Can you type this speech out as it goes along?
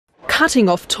cutting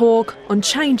off talk on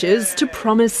changes to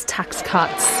promised tax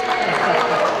cuts.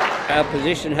 Our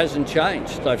position hasn't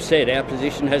changed. I've said our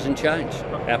position hasn't changed.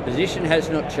 Our position has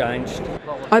not changed.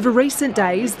 Over recent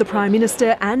days, the Prime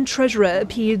Minister and Treasurer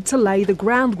appeared to lay the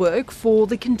groundwork for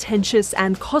the contentious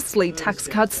and costly tax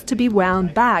cuts to be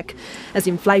wound back as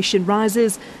inflation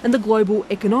rises and the global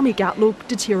economic outlook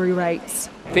deteriorates.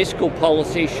 Fiscal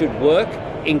policy should work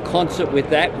in concert with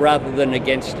that rather than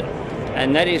against it.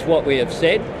 And that is what we have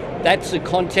said. That's the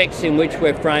context in which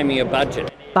we're framing a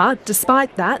budget. But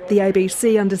despite that, the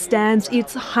ABC understands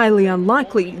it's highly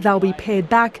unlikely they'll be pared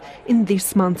back in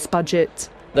this month's budget.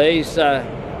 These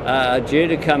are due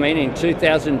to come in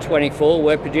 2024.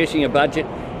 We're producing a budget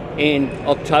in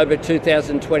October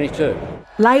 2022.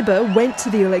 Labor went to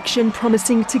the election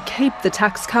promising to keep the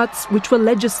tax cuts which were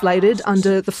legislated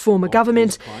under the former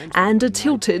government and are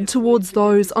tilted towards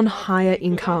those on higher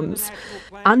incomes.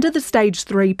 Under the Stage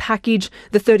 3 package,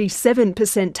 the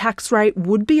 37% tax rate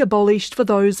would be abolished for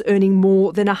those earning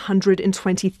more than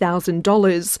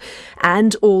 $120,000,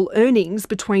 and all earnings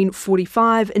between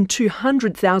 $45,000 and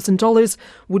 $200,000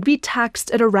 would be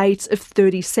taxed at a rate of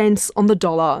 30 cents on the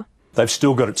dollar. They've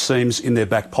still got, it seems, in their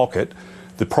back pocket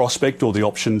the prospect or the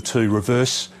option to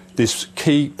reverse this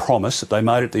key promise that they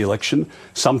made at the election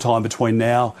sometime between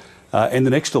now and the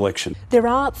next election. There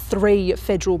are 3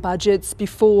 federal budgets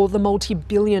before the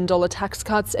multi-billion-dollar tax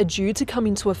cuts are due to come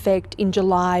into effect in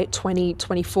July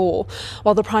 2024.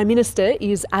 While the Prime Minister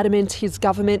is adamant his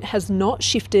government has not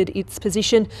shifted its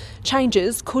position,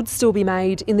 changes could still be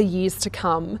made in the years to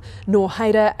come. Noor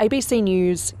Haider, ABC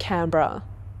News, Canberra.